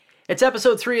It's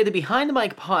episode 3 of the Behind the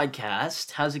Mic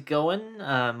podcast. How's it going?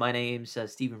 My name's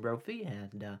Stephen Brophy,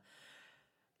 and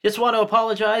just want to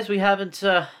apologize. We haven't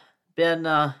been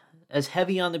as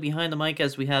heavy on the Behind the Mic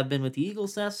as we have been with the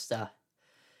Eagles Nest. I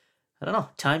don't know.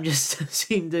 Time just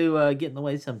seemed to get in the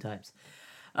way sometimes.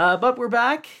 But we're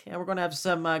back, and we're going to have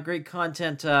some great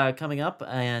content coming up.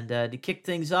 And to kick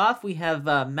things off, we have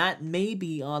Matt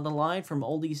Mabee on the line from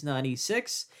Oldies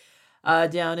 96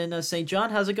 down in St. John.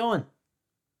 How's it going?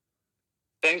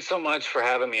 Thanks so much for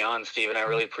having me on, Stephen. I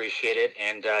really appreciate it.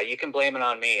 And you can blame it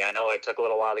on me. I know it took a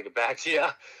little while to get back to you.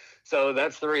 So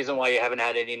that's the reason why you haven't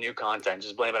had any new content.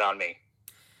 Just blame it on me.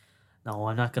 No,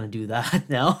 I'm not going to do that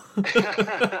now.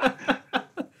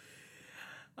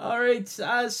 All right.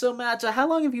 So, Matt, how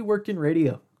long have you worked in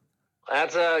radio?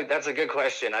 That's a good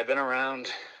question. I've been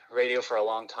around radio for a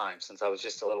long time, since I was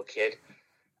just a little kid.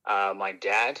 My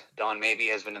dad, Don Mabee,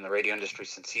 has been in the radio industry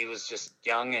since he was just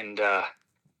young, and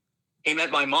he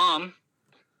met my mom,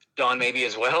 Don Mabee,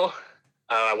 as well,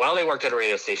 while they worked at a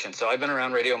radio station. So I've been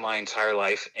around radio my entire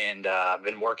life, and I've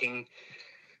been working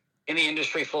in the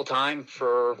industry full time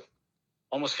for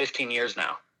almost 15 years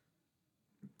now.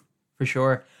 For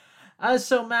sure.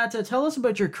 So, Matt, tell us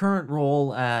about your current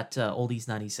role at Oldies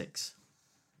 96.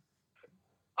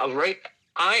 Right.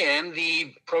 I am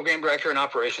the program director and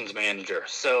operations manager.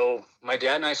 So my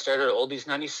dad and I started at Oldies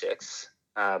 96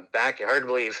 back, hard to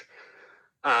believe,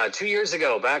 2 years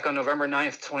ago, back on November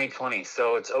 9th, 2020.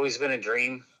 So it's always been a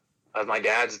dream of my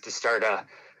dad's to start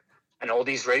an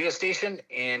oldies radio station.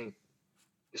 And it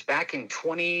was back in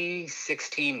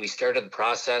 2016, we started the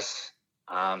process,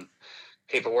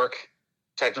 paperwork,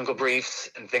 technical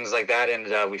briefs, and things like that.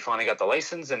 And we finally got the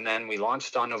license, and then we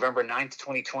launched on November 9th,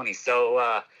 2020.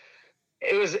 So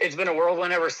it's been a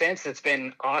whirlwind ever since. It's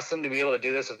been awesome to be able to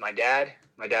do this with my dad.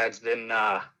 My dad's been,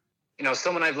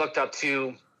 someone I've looked up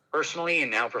to personally and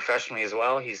now professionally as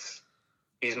well. He's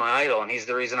my idol, and he's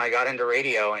the reason I got into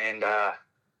radio. And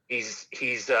he's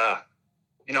a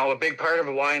big part of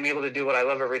why I'm able to do what I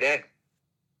love every day.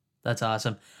 That's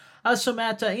awesome. So,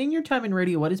 Matt, in your time in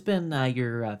radio, what has been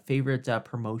your favorite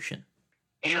promotion?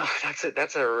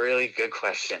 That's a really good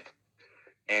question.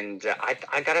 And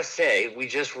I gotta say, we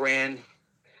just ran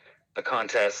a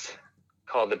contest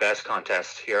called the Best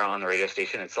Contest here on the radio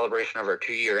station in celebration of our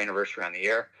 2-year anniversary on the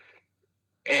air.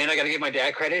 And I got to give my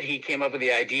dad credit. He came up with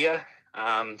the idea.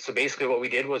 So basically what we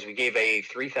did was we gave a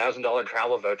 $3,000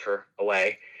 travel voucher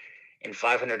away and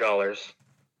 $500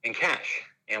 in cash.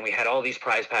 And we had all these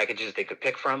prize packages they could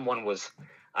pick from. One was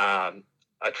a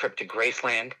trip to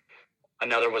Graceland.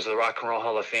 Another was the Rock and Roll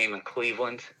Hall of Fame in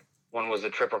Cleveland. One was a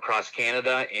trip across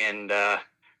Canada. And that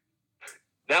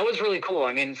was really cool.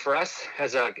 I mean, for us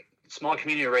as a small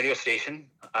community radio station,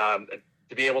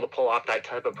 to be able to pull off that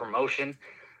type of promotion,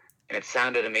 and it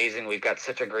sounded amazing. We've got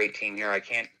such a great team here. I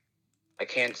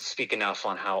can't speak enough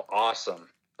on how awesome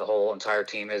the whole entire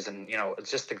team is. And, it's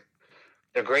just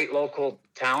they're great local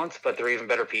talents, but they're even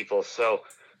better people. So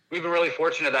we've been really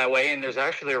fortunate that way. And there's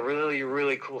actually a really,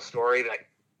 really cool story that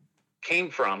came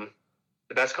from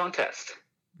the Best Contest.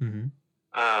 Mm-hmm.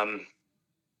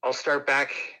 I'll start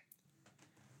back.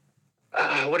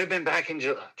 Would have been back in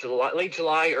late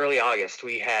July, early August.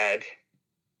 We had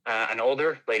an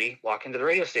older lady walk into the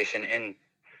radio station, and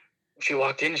she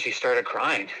walked in and she started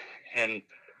crying. And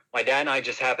my dad and I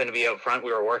just happened to be out front.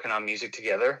 We were working on music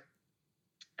together,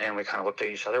 and we kind of looked at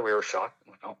each other. We were shocked.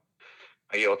 I'm like, "Oh,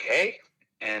 are you okay?"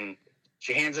 And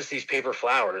she hands us these paper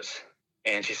flowers,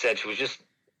 and she said she was just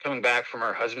coming back from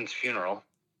her husband's funeral,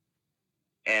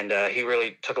 and he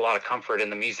really took a lot of comfort in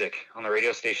the music on the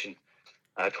radio station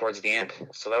towards the end.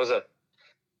 So that was a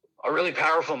really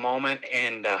powerful moment.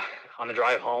 And on the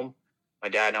drive home, my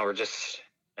dad and I were just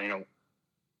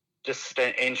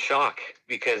in shock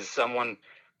because someone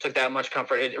took that much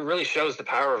comfort. It really shows the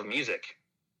power of music.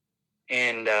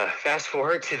 And fast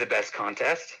forward to the Best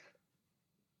Contest.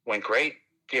 Went great.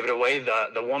 Gave it away.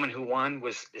 The woman who won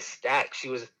was ecstatic. She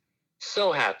was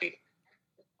so happy.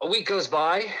 A week goes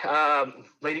by.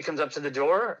 Lady comes up to the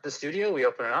door, the studio. We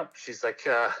open it up. She's like,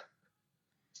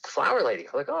 flower lady.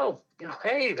 I'm like, "Oh,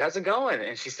 hey, how's it going?"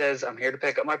 And she says, "I'm here to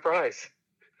pick up my prize."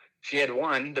 She had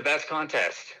won the Best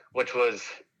Contest, which was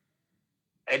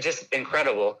just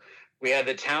incredible. We had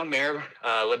the town mayor,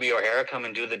 Libby O'Hara, come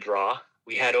and do the draw.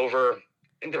 We had I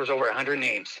think there was over 100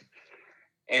 names.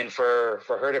 And for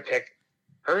her to pick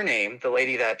her name, the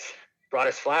lady that brought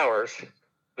us flowers,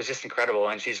 was just incredible.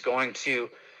 And she's going to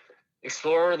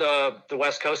explore the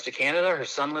west coast of Canada. Her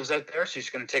son lives out there. She's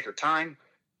going to take her time,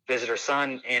 visit her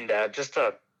son, and just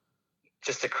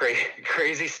a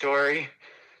crazy story.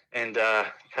 And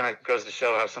kind of goes to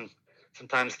show how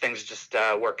sometimes things just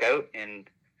work out. And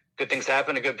good things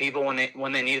happen to good people when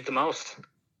they need it the most.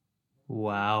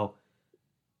 Wow.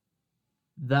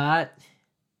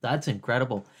 That's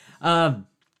incredible. I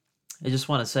just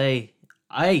want to say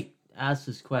I ask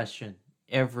this question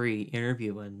every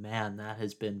interview, and man, that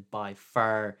has been by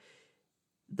far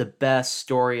the best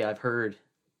story I've heard.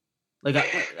 Like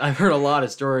I've heard a lot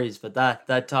of stories, but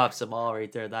that tops them all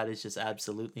right there. That is just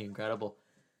absolutely incredible.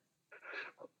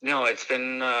 No, it's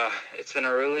been a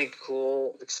really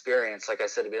cool experience. Like I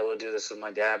said, to be able to do this with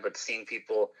my dad, but seeing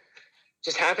people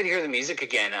just happy to hear the music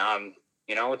again.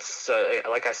 It's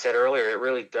like I said earlier, it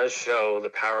really does show the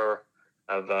power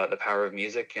of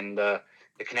music and the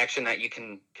connection that you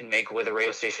can make with a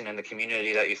radio station and the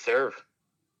community that you serve.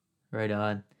 Right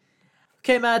on.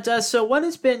 Okay, Matt. So, what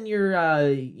has been your,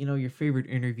 your favorite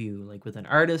interview, like with an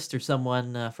artist or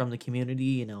someone from the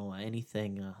community?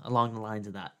 Anything along the lines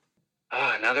of that.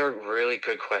 Another really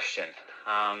good question.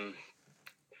 I've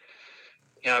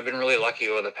been really lucky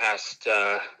over the past,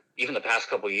 even the past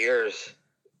couple of years.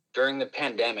 During the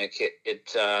pandemic,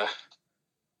 it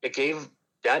gave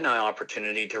Dad and I an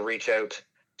opportunity to reach out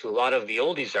to a lot of the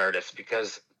Oldies artists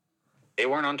because they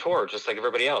weren't on tour, just like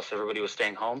everybody else. Everybody was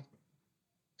staying home.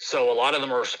 So a lot of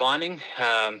them are responding.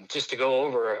 Just to go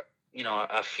over,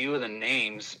 a few of the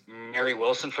names: Mary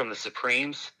Wilson from the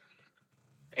Supremes,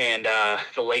 and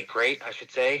the late great, I should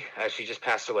say. She just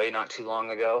passed away not too long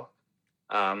ago.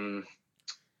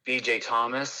 B.J.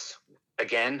 Thomas,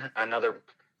 again, another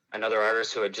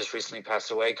artist who had just recently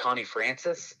passed away. Connie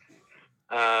Francis,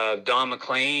 Don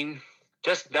McLean.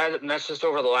 That's just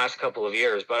over the last couple of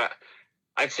years. But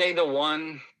I'd say the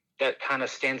one that kind of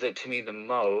stands out to me the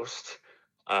most,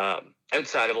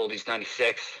 outside of Oldies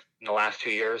 96 in the last 2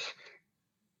 years,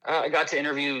 I got to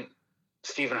interview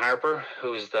Stephen Harper,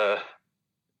 who was the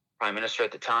Prime Minister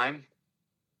at the time.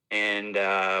 And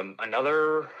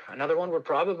another one would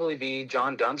probably be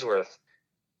John Dunsworth,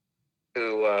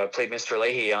 who played Mr.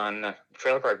 Leahy on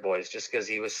Trailer Park Boys, just because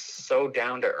he was so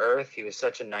down to earth. He was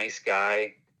such a nice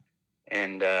guy.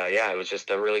 And it was just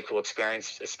a really cool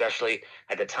experience, especially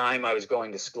at the time I was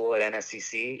going to school at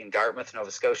NSCC in Dartmouth,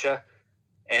 Nova Scotia.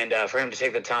 And for him to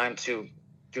take the time to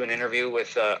do an interview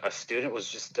with a student was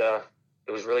just,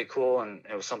 it was really cool, and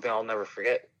it was something I'll never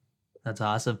forget. That's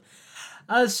awesome.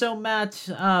 So, Matt,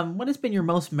 what has been your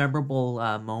most memorable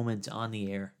moment on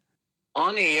the air?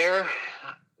 On the air,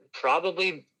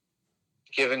 probably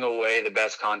giving away the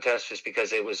best contest, just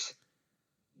because it was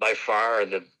by far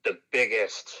the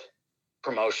biggest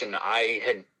promotion I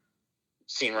had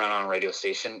seen run on a radio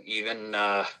station. Even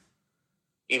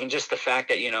just the fact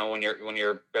that, when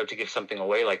you're about to give something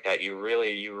away like that, you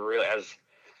really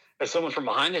as someone from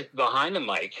behind the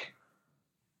mic,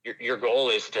 your goal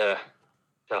is to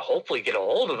hopefully get a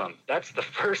hold of them. That's the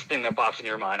first thing that pops in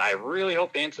your mind. I really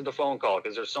hope they answer the phone call,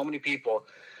 because there's so many people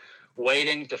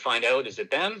waiting to find out, is it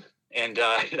them? And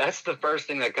that's the first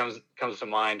thing that comes to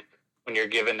mind when you're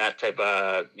given that type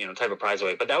of prize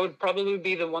away. But that would probably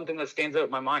be the one thing that stands out in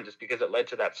my mind, just because it led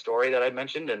to that story that I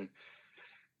mentioned, and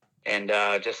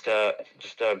just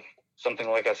something,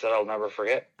 like I said, I'll never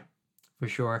forget. For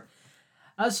sure.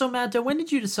 So, Matt, when did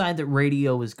you decide that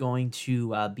radio was going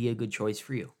to be a good choice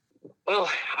for you? Well,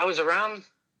 I was around.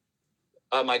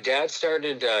 My dad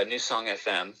started New Song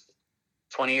FM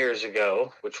 20 years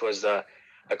ago, which was a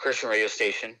Christian radio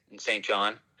station in St.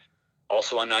 John,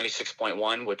 also on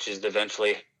 96.1, which is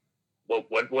eventually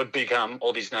what would become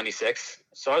Oldies 96.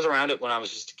 So I was around it when I was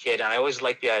just a kid, and I always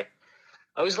liked the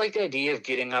idea of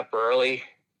getting up early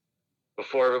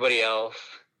before everybody else,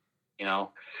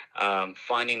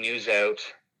 finding news out,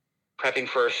 prepping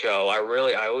for a show.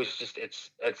 I always just,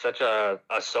 it's such a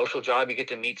social job. You get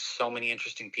to meet so many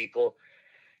interesting people,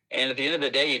 and at the end of the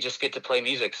day, you just get to play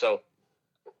music. So,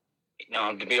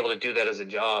 to be able to do that as a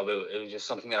job, it was just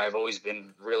something that I've always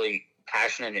been really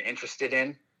passionate and interested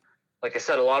in. Like I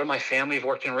said, a lot of my family have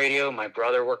worked in radio. My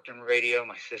brother worked in radio.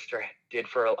 My sister did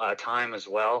for a time as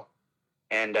well.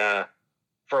 And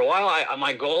for a while,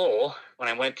 my goal when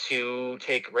I went to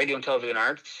take radio and television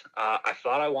arts, I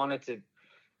thought I wanted to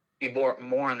be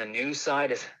more on the news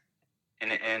side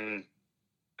and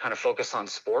kind of focus on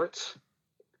sports.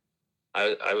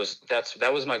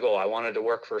 That was my goal. I wanted to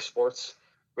work for a sports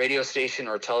radio station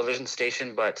or television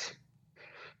station, but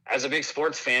as a big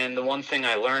sports fan, the one thing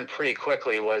I learned pretty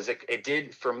quickly was it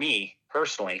did, for me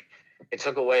personally, it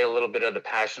took away a little bit of the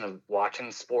passion of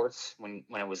watching sports when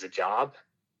it was a job.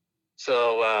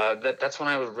 So that's when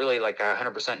I was really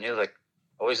 100% knew,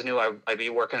 always knew I'd be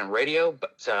working in radio,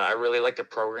 but I really like the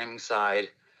programming side,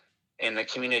 and the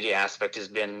community aspect has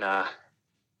been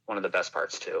one of the best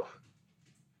parts too.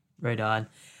 Right on.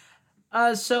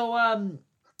 So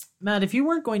Matt, if you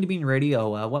weren't going to be in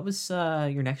radio, what was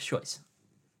your next choice?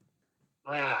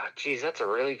 Geez, that's a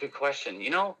really good question.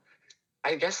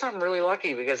 I guess I'm really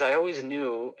lucky because I always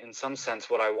knew, in some sense,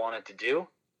 what I wanted to do.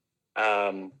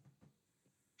 Um,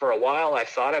 for a while, I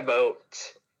thought about,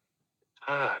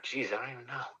 geez, I don't even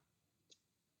know.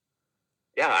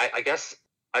 Yeah, I guess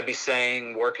I'd be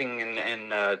saying working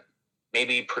in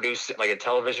maybe produce like a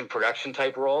television production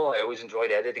type role. I always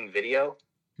enjoyed editing video.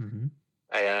 Mm-hmm.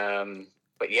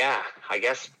 But yeah, I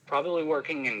guess probably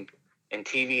working in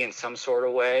TV in some sort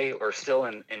of way or still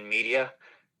in media.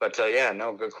 But yeah,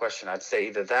 no, good question. I'd say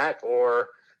either that or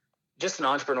just an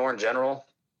entrepreneur in general.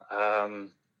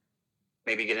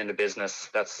 Maybe get into business.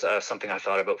 That's something I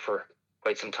thought about for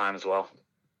quite some time as well.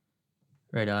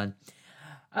 Right on.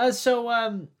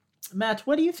 Matt,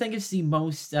 what do you think is the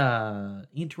most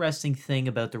interesting thing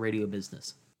about the radio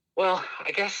business? Well,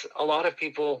 I guess a lot of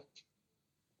people,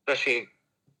 especially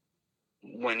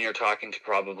when you're talking to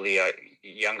probably a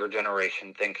younger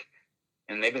generation, think,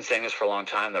 and they've been saying this for a long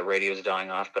time, that radio is dying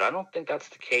off, but I don't think that's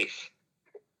the case.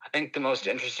 I think the most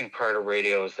interesting part of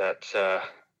radio is that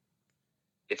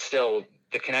it's still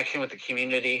the connection with the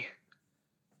community,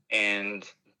 and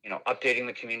updating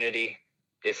the community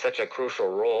is such a crucial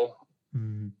role.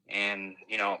 Mm-hmm. And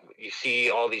you see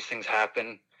all these things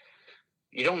happen.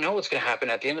 You don't know what's going to happen.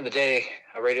 At the end of the day,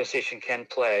 a radio station can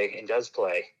play and does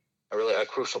play a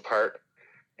crucial part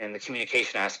in the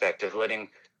communication aspect of letting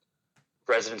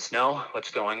residents know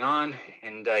what's going on,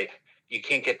 and you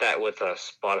can't get that with a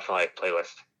Spotify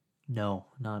playlist. No,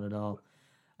 not at all.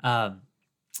 I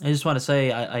just want to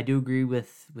say I do agree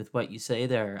with what you say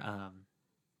there.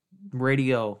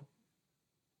 Radio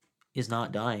is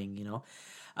not dying,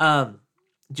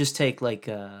 just take like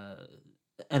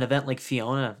an event like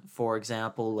Fiona, for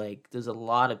example. Like, there's a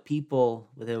lot of people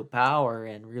without power,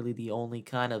 and really the only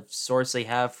kind of source they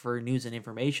have for news and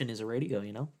information is a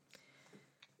radio.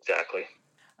 Exactly.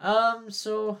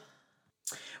 So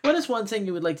what is one thing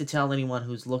you would like to tell anyone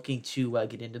who's looking to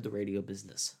get into the radio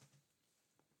business?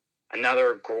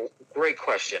 Another great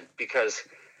question, because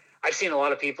I've seen a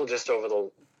lot of people just over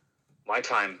my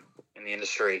time in the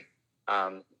industry.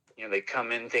 They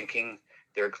come in thinking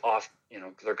they're off,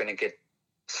 they're going to get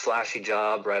slashy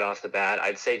job right off the bat.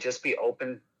 I'd say just be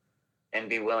open and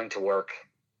be willing to work.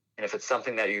 And if it's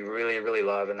something that you really, really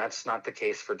love, and that's not the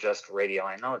case for just radio.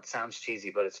 I know it sounds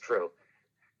cheesy, but it's true.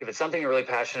 If it's something you're really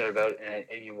passionate about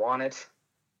and you want it,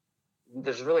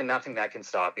 there's really nothing that can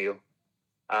stop you.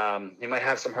 You might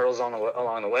have some hurdles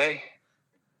along the way,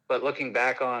 but looking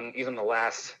back on even the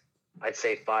last, I'd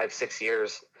say 5-6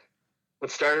 years,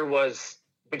 what started was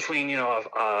between,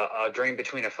 a dream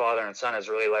between a father and son has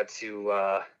really led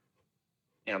to,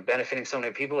 benefiting so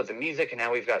many people with the music. And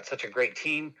now we've got such a great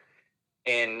team.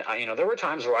 And, there were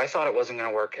times where I thought it wasn't going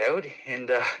to work out. And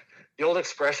the old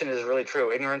expression is really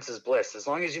true. Ignorance is bliss. As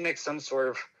long as you make some sort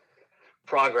of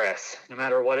progress, no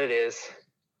matter what it is,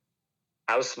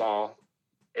 how small,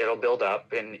 it'll build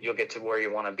up and you'll get to where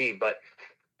you want to be. But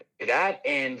that,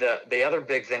 and the other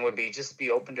big thing would be just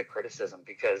be open to criticism,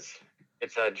 because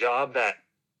it's a job that,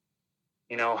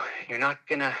 you're not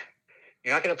gonna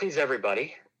please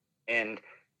everybody, and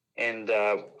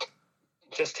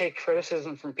just take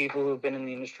criticism from people who've been in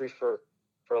the industry for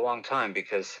a long time,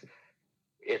 because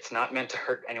it's not meant to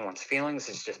hurt anyone's feelings.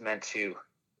 It's just meant to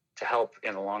help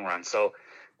in the long run. So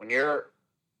when you're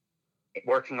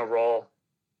working a role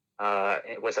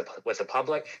with a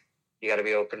public, you got to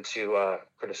be open to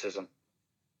criticism,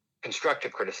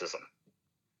 constructive criticism.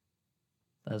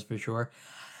 That's for sure.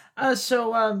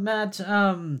 Matt,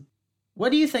 what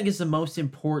do you think is the most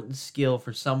important skill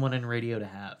for someone in radio to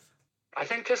have? I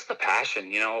think just the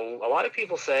passion. A lot of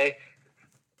people say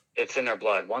it's in their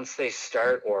blood. Once they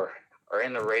start or are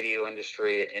in the radio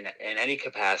industry in any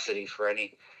capacity for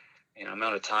any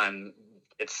amount of time,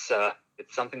 it's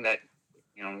something that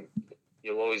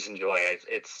you'll always enjoy.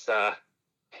 It's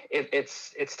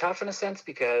tough in a sense,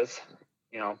 because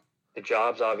the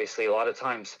jobs, obviously, a lot of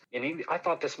times, and I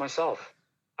thought this myself.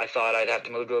 I thought I'd have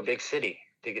to move to a big city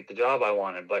to get the job I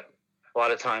wanted, but a lot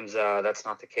of times that's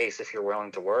not the case if you're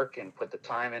willing to work and put the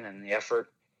time in and the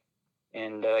effort.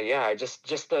 And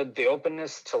just the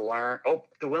openness to learn,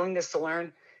 the willingness to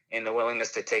learn, and the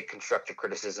willingness to take constructive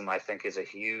criticism, I think, is a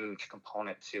huge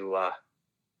component to a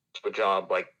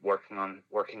job like working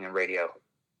in radio.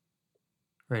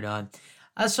 Right on.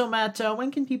 So Matt, when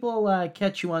can people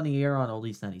catch you on the air on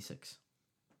Oldies 96?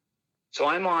 So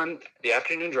I'm on the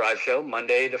afternoon drive show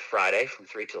Monday to Friday from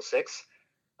 3 till 6.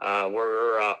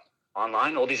 We're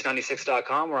online,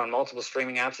 oldies96.com. We're on multiple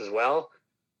streaming apps as well.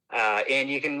 And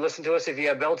you can listen to us if you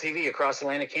have Bell TV across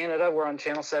Atlantic Canada. We're on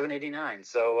channel 789.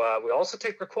 So we also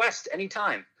take requests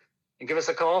anytime. And give us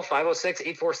a call,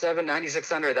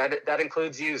 506-847-9600. That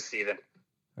includes you, Stephen.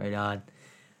 Right on.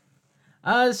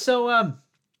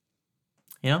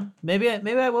 Maybe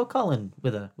I will call in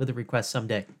with a request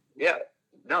someday. Yeah,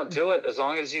 no, do it as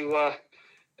long as you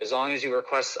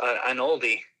request an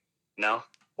oldie. No,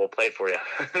 we'll play it for you.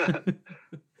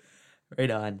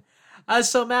 Right on.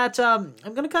 So Matt, I'm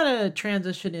going to kind of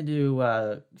transition into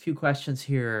a few questions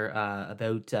here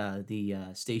about the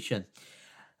station.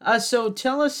 So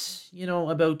tell us,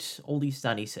 about Oldies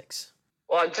 96.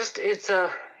 Well,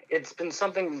 it's been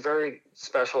something very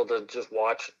special to just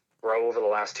watch grow over the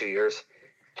last 2 years.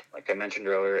 Like I mentioned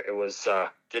earlier, it was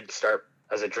did start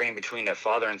as a dream between a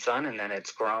father and son, and then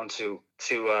it's grown to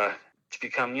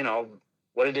become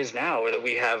what it is now.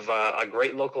 We have a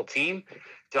great local team.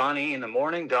 Donnie in the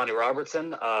morning, Donnie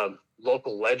Robertson,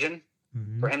 local legend.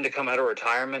 Mm-hmm. For him to come out of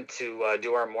retirement to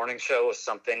do our morning show was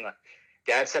something.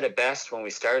 Dad said it best when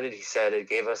we started. He said it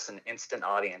gave us an instant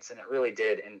audience, and it really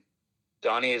did. And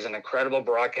Donnie is an incredible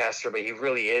broadcaster, but he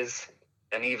really is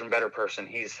an even better person.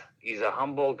 He's a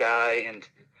humble guy, and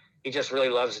he just really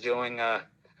loves doing.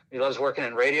 He loves working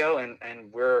in radio,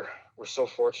 and we're so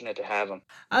fortunate to have him.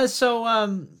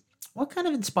 What kind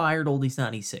of inspired Oldies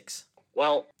 96?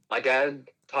 Well, my dad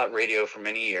taught radio for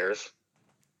many years,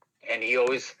 and he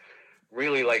always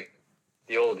really liked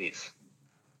the oldies.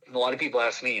 And a lot of people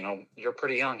ask me, you're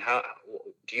pretty young. How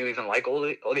do you even like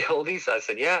the oldies? I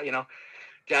said, yeah,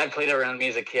 Dad played around me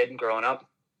as a kid growing up.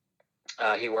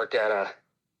 He worked at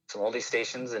some oldie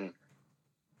stations, and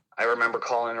I remember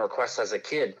calling requests as a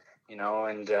kid,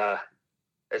 and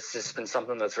it's just been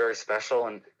something that's very special.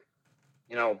 And,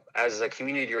 as a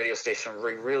community radio station,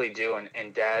 we really do.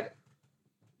 And Dad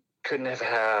couldn't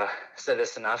have said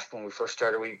this enough when we first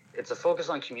started. It's a focus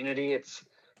on community. It's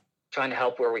trying to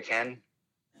help where we can.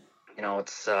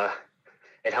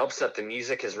 It helps that the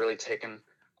music has really taken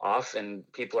off and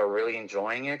people are really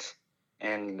enjoying it.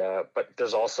 And but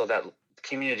there's also that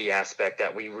community aspect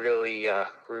that we really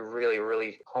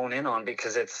hone in on,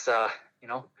 because it's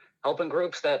helping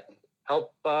groups that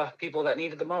help people that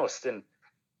need it the most. And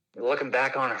looking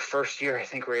back on our first year, I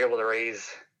think we were able to raise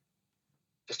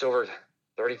just over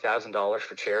 $30,000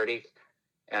 for charity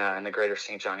in the greater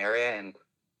St. John area, and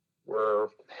we're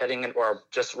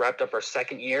just wrapped up our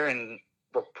second year, and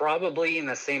we're probably in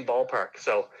the same ballpark.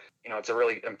 So it's a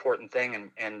really important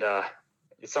thing, and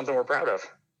it's something we're proud of.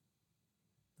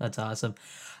 That's awesome.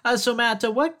 So Matt,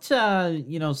 what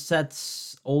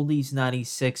sets Oldies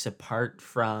 96 apart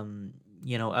from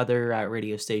other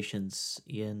radio stations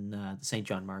in the St.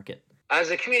 John market?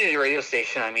 As a community radio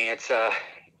station, I mean,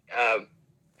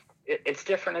 it's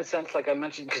different in a sense, like I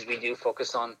mentioned, because we do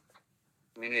focus on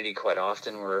community quite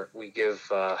often, where we give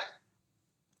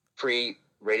free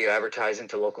radio advertising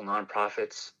to local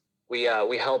nonprofits. We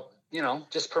help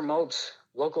just promote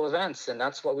local events, and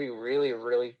that's what we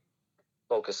really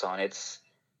focus on.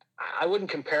 I wouldn't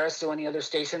compare us to any other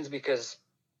stations, because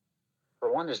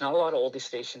for one, there's not a lot of oldie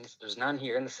stations. There's none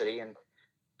here in the city, and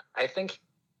I think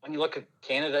when you look at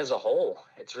Canada as a whole,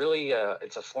 it's really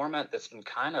it's a format that's been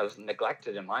kind of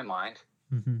neglected in my mind.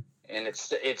 Mm-hmm. And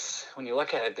it's when you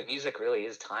look at it, the music really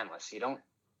is timeless. You don't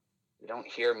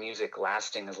hear music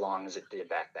lasting as long as it did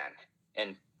back then.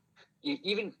 And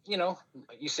you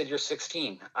said you're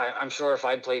 16. I'm sure if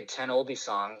I played 10 oldie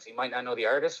songs, you might not know the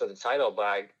artist or the title,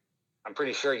 but I'm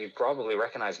pretty sure you'd probably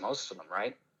recognize most of them,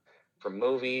 right? From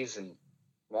movies and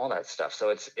all that stuff. So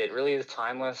it really is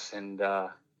timeless. And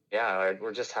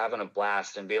we're just having a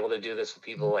blast, and be able to do this with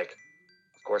people like,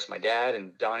 of course, my dad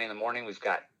and Donnie in the morning. We've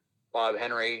got Bob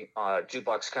Henry,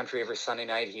 Jukebox Country every Sunday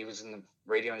night. He was in the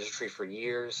radio industry for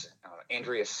years.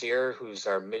 Andrea Sear, who's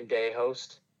our midday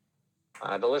host.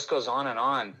 The list goes on and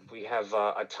on. We have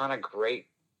a ton of great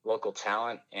local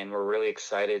talent, and we're really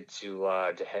excited to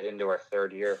head into our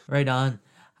third year. Right on.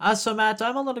 So Matt, I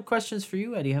have a lot of questions for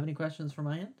you. Do you have any questions from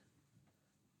my end?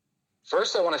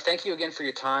 First, I want to thank you again for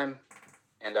your time.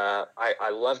 And I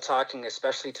love talking,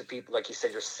 especially to people, like you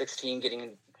said, you're 16,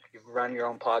 you've run your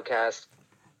own podcast.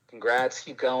 Congrats,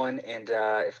 keep going. And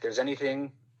if there's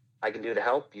anything I can do to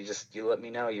help, you let me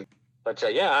know.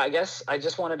 I guess I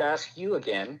just wanted to ask you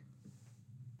again.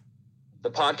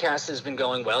 The podcast has been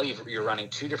going well. You're running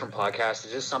 2 different podcasts.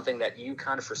 Is this something that you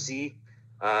kind of foresee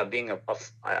being a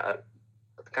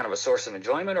kind of a source of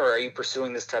enjoyment, or are you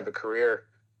pursuing this type of career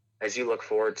as you look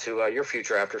forward to your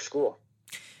future after school?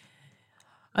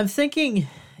 I'm thinking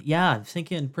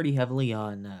pretty heavily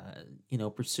on,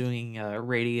 pursuing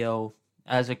radio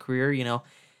as a career.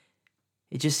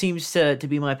 it just seems to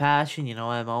be my passion.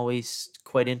 I'm always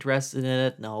quite interested in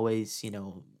it, and always,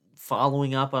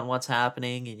 following up on what's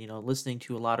happening, and, listening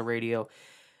to a lot of radio.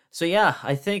 So yeah,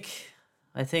 I think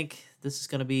this is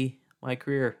going to be my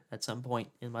career at some point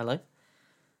in my life.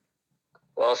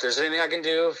 Well, if there's anything I can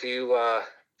do, if you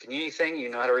need anything, you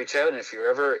know how to reach out. And if you're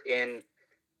ever in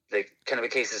the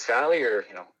Kennebecasis Valley or,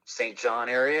 St. John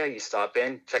area, you stop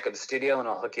in, check out the studio, and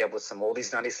I'll hook you up with some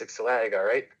Oldies 96 swag, all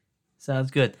right?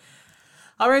 Sounds good.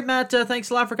 All right, Matt, thanks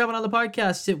a lot for coming on the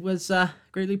podcast. It was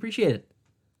greatly appreciated.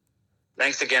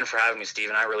 Thanks again for having me,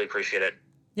 Steven. I really appreciate it.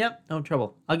 Yep, no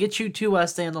trouble. I'll get you to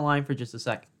stay on the line for just a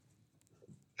sec.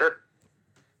 Sure.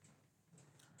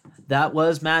 That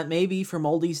was Matt Mabee from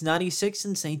Oldies 96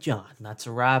 in St. John. That's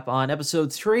a wrap on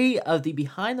episode 3 of the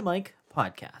Behind the Mic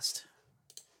podcast.